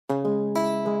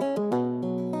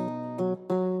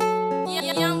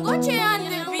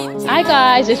Hi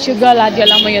guys, it's your girl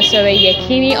Adiola Moyosore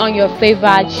Yekini on your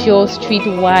favorite show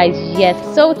Streetwise. Yes,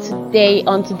 so today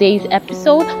on today's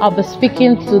episode, I'll be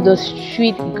speaking to the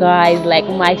street guys, like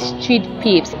my street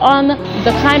peeps, on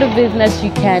the kind of business you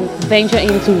can venture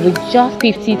into with just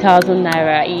 50,000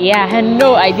 naira. Yeah, and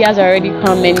no ideas are already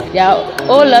coming. There are a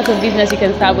whole lot of business you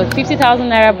can start with 50,000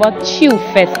 naira, but chill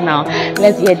first now.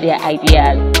 Let's hear their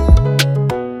ideas.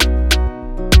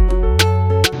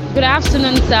 Good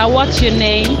afternoon, sir. What's your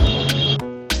name?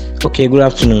 Okay, good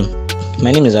afternoon.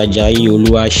 My name is Ajayi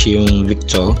Oluwaseun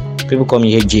Victor. People call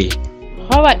me AJ.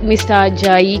 Alright, Mr.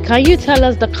 Ajayi, can you tell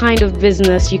us the kind of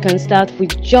business you can start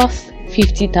with just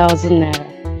 50,000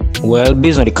 naira? Well,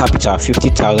 based on the capital,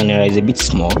 50,000 naira is a bit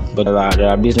small, but there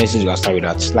are businesses you can start with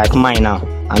that. Like mine now.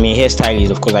 I'm a hairstylist,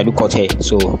 of course, I do cut hair.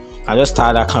 So I just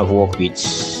started that kind of work with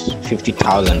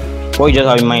 50,000. What you just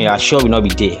have in mind that shop will not be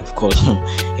there, of course.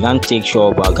 You can't take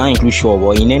shop, I can't include shop,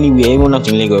 or in any way, even not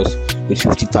in Lagos, with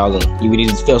 50,000. If it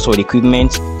is also the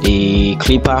equipment, the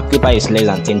clipper is less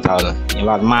than 10,000.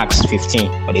 About max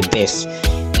 15 for the best.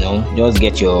 You know, just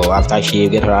get your aftershave,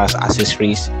 get your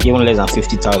accessories, even less than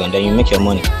 50,000, then you make your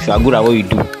money. If you are good at what you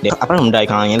do, then apart from that, you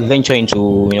can venture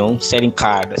into, selling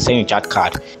chat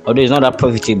card. Although it's not that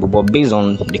profitable, but based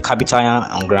on the capital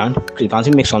on ground, you can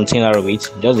still make something out of it.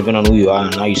 Just depending on who you are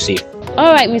and how you save.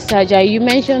 Alright, Mr. Ajayi, you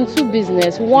mentioned two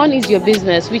business. One is your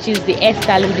business, which is the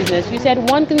hairstyling business. You said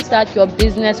one can start your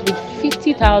business with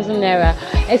 50,000 naira,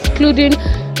 excluding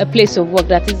a place of work,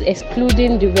 that is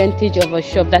excluding the rentage of a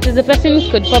shop. That is, the person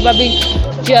could probably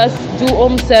just do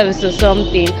home service or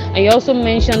something. And you also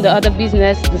mentioned the other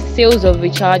business, the sales of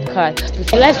recharge card.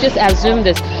 So let's just assume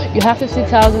this. You have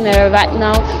 50,000 naira right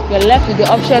now. You're left with the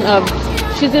option of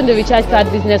choosing the recharge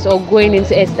card business or going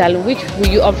into hairstyling. Which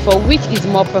will you opt for? Which is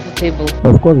more profitable?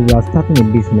 Of course, if you are starting a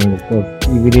business, of course,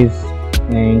 if it is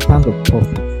in terms of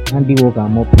profit, handiwork are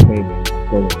more preferable.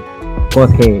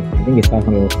 Because hey, I think it's start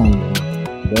from your phone.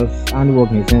 Just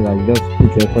handiwork in the sense that you just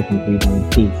put your effort into it and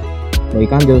it pays. But you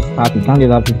can't just start. You can't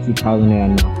just have 50,000 naira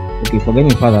now. Okay, forgetting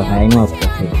the fact that I know how to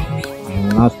profit. I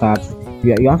will now start.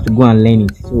 You have to go and learn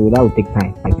it. So that will take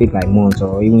time. It take like months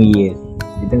or even years.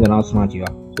 It depends on how smart you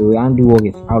are. So handiwork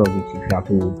is out of it if you have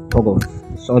to talk of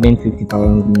sudden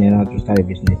 50,000 naira to start a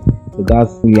business. So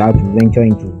that's what you have to venture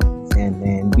into,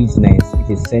 and business,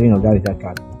 which is selling of that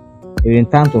card. If in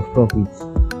terms of profits,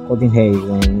 cutting hair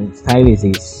and stylist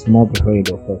is more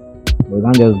preferable, of course. But you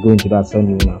can't just go into that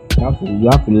suddenly now. You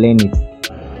have to learn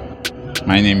it.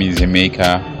 My name is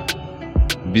Emeka.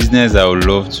 Business I would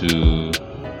love to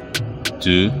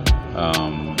do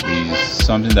is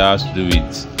something that has to do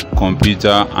with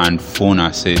computer and phone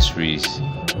accessories.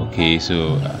 Okay,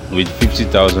 so with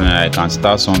 50,000 I can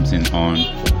start something on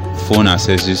phone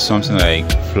accessories, something like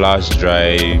flash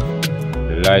drive,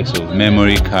 the likes of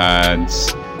memory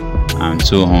cards, and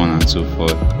so on and so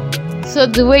forth. So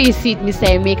the way you see it, Mr.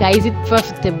 Emeka, is it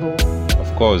profitable?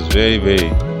 Of course,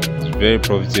 it's very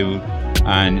profitable.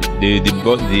 And the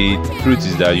truth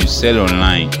is that you sell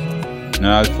online in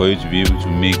order for you to be able to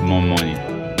make more money.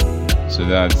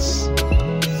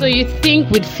 So you think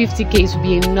with 50k it will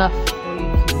be enough?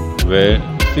 Well,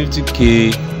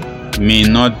 50k may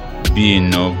not be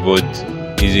enough, but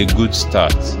it's a good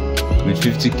start. With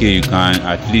 50k you can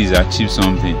at least achieve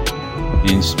something.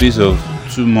 In space of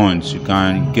 2 months you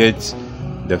can get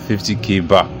the 50k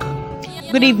back.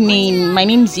 Good evening, my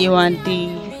name is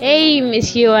Yewande. Hey,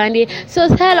 Miss Yewande. So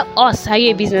tell us, are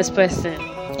you a business person?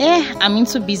 Yeah, I'm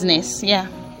into business, yeah.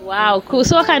 Wow, cool.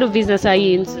 So what kind of business are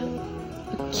you into?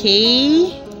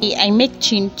 Okay, I make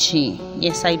chin-chin.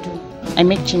 Yes, I do. I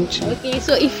make chin-chin. Okay,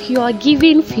 so if you are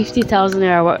giving 50,000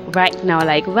 naira right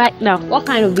now, what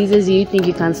kind of business do you think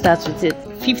you can start with it?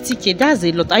 50k, that's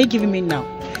a lot. Are you giving me now?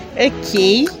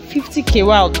 Okay, 50k,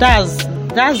 wow, that's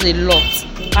a lot.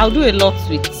 I'll do a lot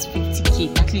with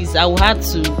 50k. At least I will add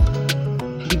to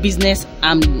the business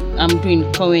I'm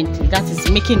doing currently. That is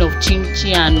making of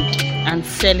chin-chin and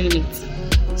selling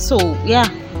it. So, yeah.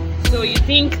 So you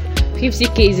think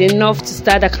 50k is enough to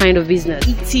start that kind of business?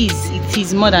 It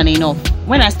is more than enough.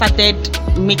 When I started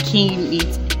making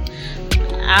it,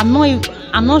 I'm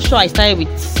not sure I started with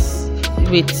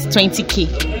 20k.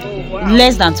 Oh, wow.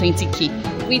 Less than 20k.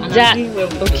 With that,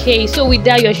 okay, so with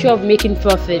that you're sure of making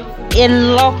profit? A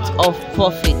lot of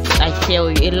profit, I tell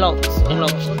you, a lot.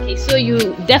 Okay, so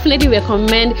you definitely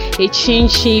recommend a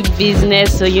chin-chin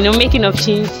business, so making of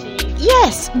chin-chin?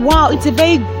 Yes, wow, it's a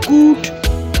very good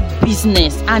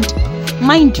business. And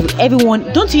mind you,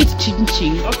 everyone, don't you eat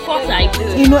chin-chin? Of course I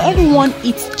do. Everyone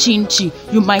eats chin-chin.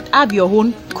 You might have your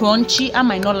own crunchy. I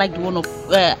might not like the one of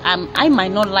I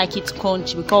might not like it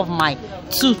crunchy because of my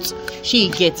tooth she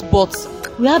gets, but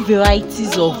We have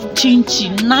varieties of chin,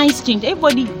 nice chin.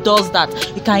 Everybody does that.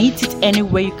 You can eat it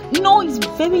anywhere. It's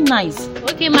very nice.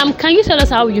 Okay, ma'am, can you tell us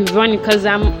how you run it? Because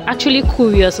I'm actually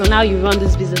curious on how you run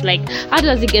this business. Like, how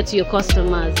does it get to your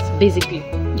customers, basically?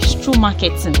 It's through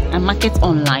marketing. I market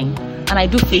online, and I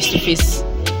do face-to-face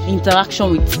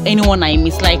interaction with anyone I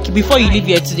miss. Like, before you leave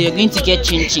here today, you're going to get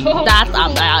chin. That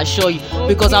I assure you,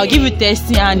 because I'll give you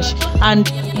tasting, and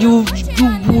you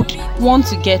would want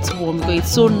to get one because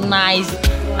it's so nice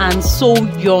and so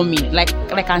yummy. Like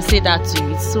I can say that to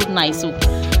you, it's so nice. So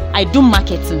I do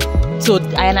marketing. So,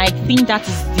 and I think that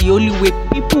is the only way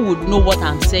people would know what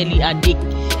I'm selling, and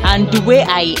the way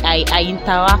I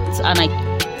interact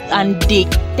and they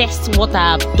test what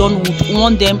I have done, would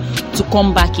want them to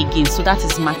come back again. So that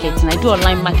is marketing. I do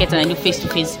online marketing and I do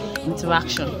face-to-face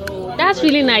interaction. That's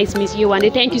really nice, Miss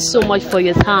Yewande. Thank you so much for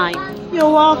your time.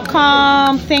 You're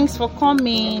welcome. Thanks for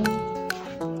coming.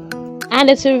 And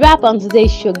it's a wrap on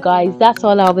today's show, guys. That's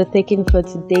all I'll be taking for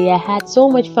today. I had so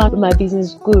much fun with my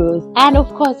business gurus, and of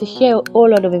course, they share a whole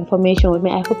lot of information with me.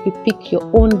 I hope you pick your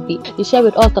own way. They share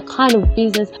with us the kind of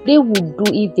business they would do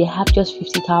if they have just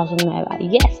 50,000 naira.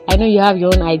 Yes, I know you have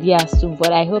your own ideas too,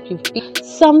 but I hope you pick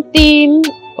something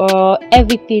or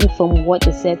everything from what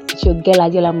they said. It's your girl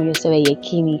Adiola Moyosewe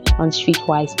Yekini on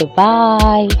Streetwise.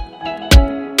 Bye bye.